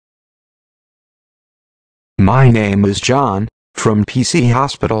My name is John, from PC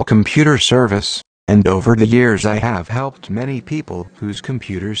Hospital Computer Service, and over the years I have helped many people whose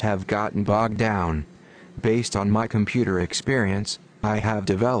computers have gotten bogged down. Based on my computer experience, I have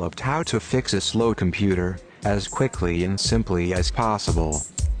developed how to fix a slow computer, as quickly and simply as possible.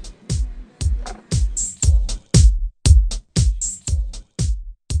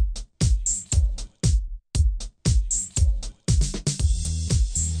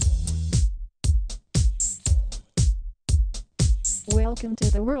 Welcome to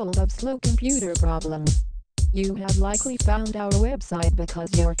the world of slow computer problems. You have likely found our website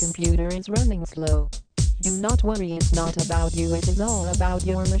because your computer is running slow. Do not worry, it's not about you, it is all about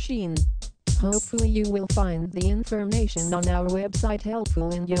your machine. Hopefully you will find the information on our website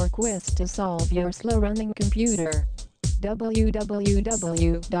helpful in your quest to solve your slow running computer.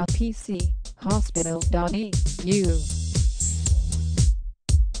 www.pchospital.eu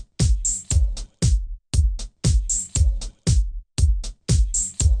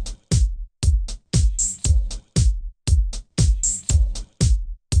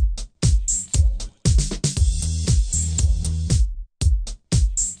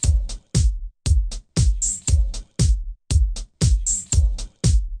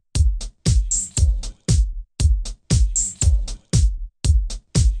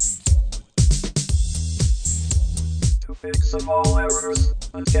Fix of all errors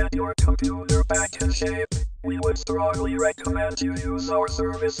and get your computer back in shape, we would strongly recommend you use our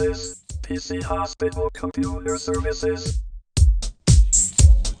services. PC Hospital Computer Services.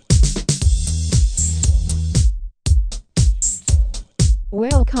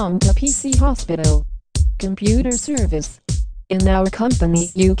 Welcome to PC Hospital Computer Service. In our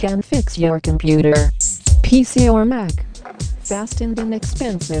company you can fix your computer, PC or Mac, fast and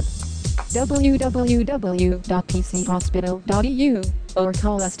inexpensive. www.pchospital.eu or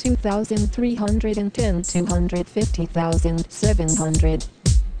call us 2310 250,700.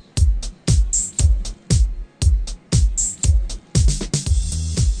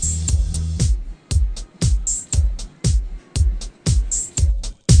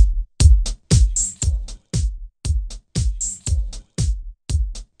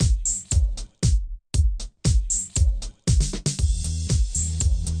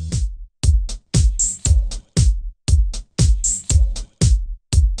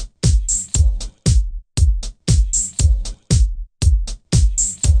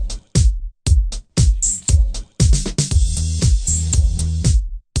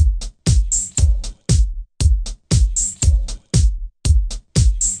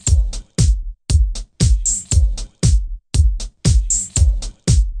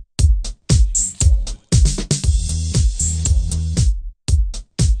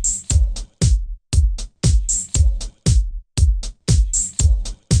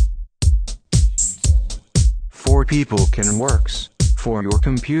 Four people can works for your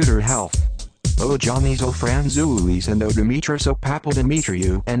computer health. O Johnny's O Franzoulis and O Dimitris O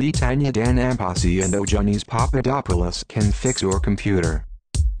Papadimitriou and E Tanya Dan Ampasi and O Johnny's Papadopoulos can fix your computer,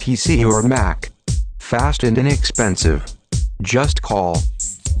 PC or Mac, fast and inexpensive. Just call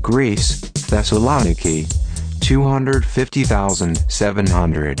Greece, Thessaloniki,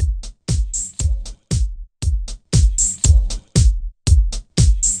 250,700.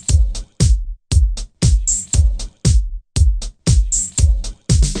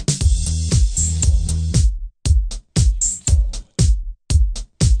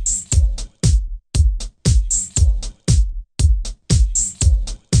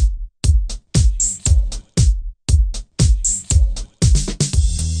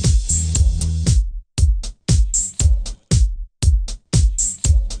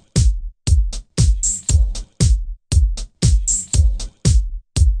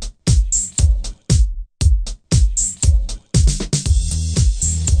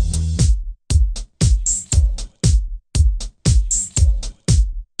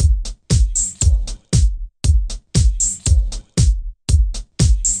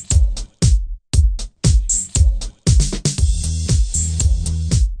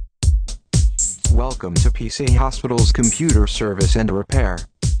 Welcome to PC Hospital's computer service and repair.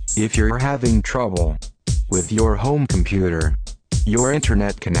 If you're having trouble with your home computer, your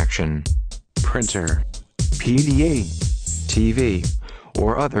internet connection, printer, PDA, TV,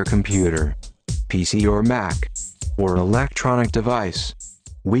 or other computer, PC or Mac, or electronic device,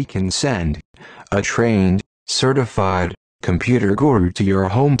 we can send a trained, certified computer guru to your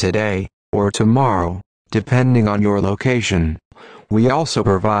home today or tomorrow, depending on your location. We also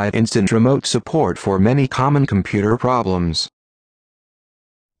provide instant remote support for many common computer problems.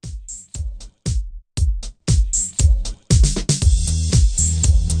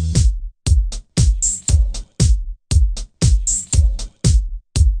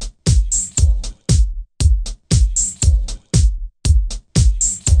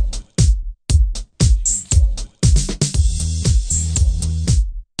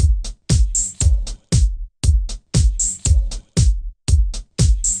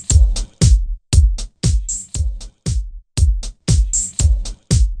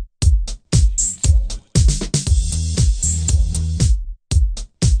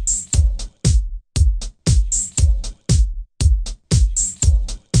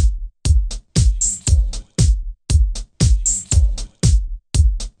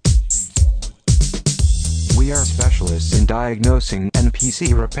 diagnosing and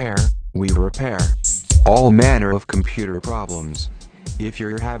PC repair, we repair all manner of computer problems. If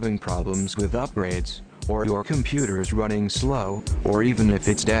you're having problems with upgrades, or your computer is running slow, or even if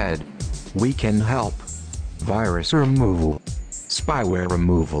it's dead, we can help. Virus removal, spyware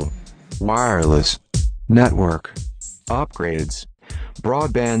removal, wireless, network, upgrades,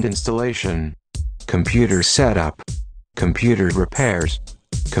 broadband installation, computer setup, computer repairs,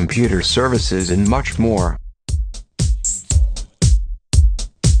 computer services and much more.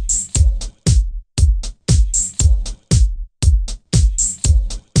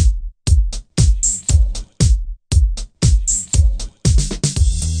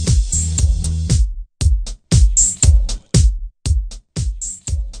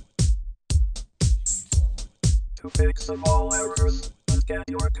 To fix all errors and get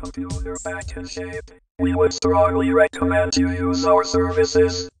your computer back in shape, we would strongly recommend you use our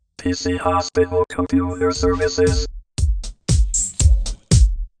services, PC Hospital Computer Services.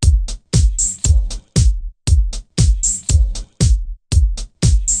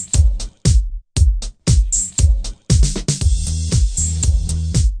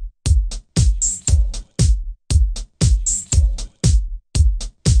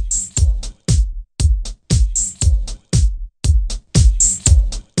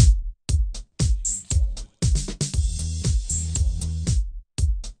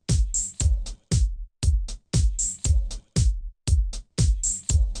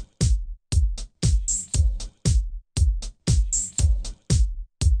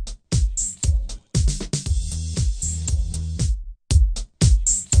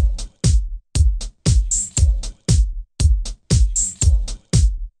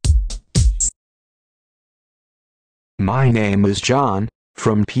 My name is John,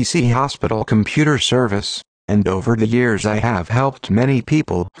 from PC Hospital Computer Service, and over the years I have helped many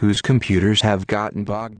people whose computers have gotten bogged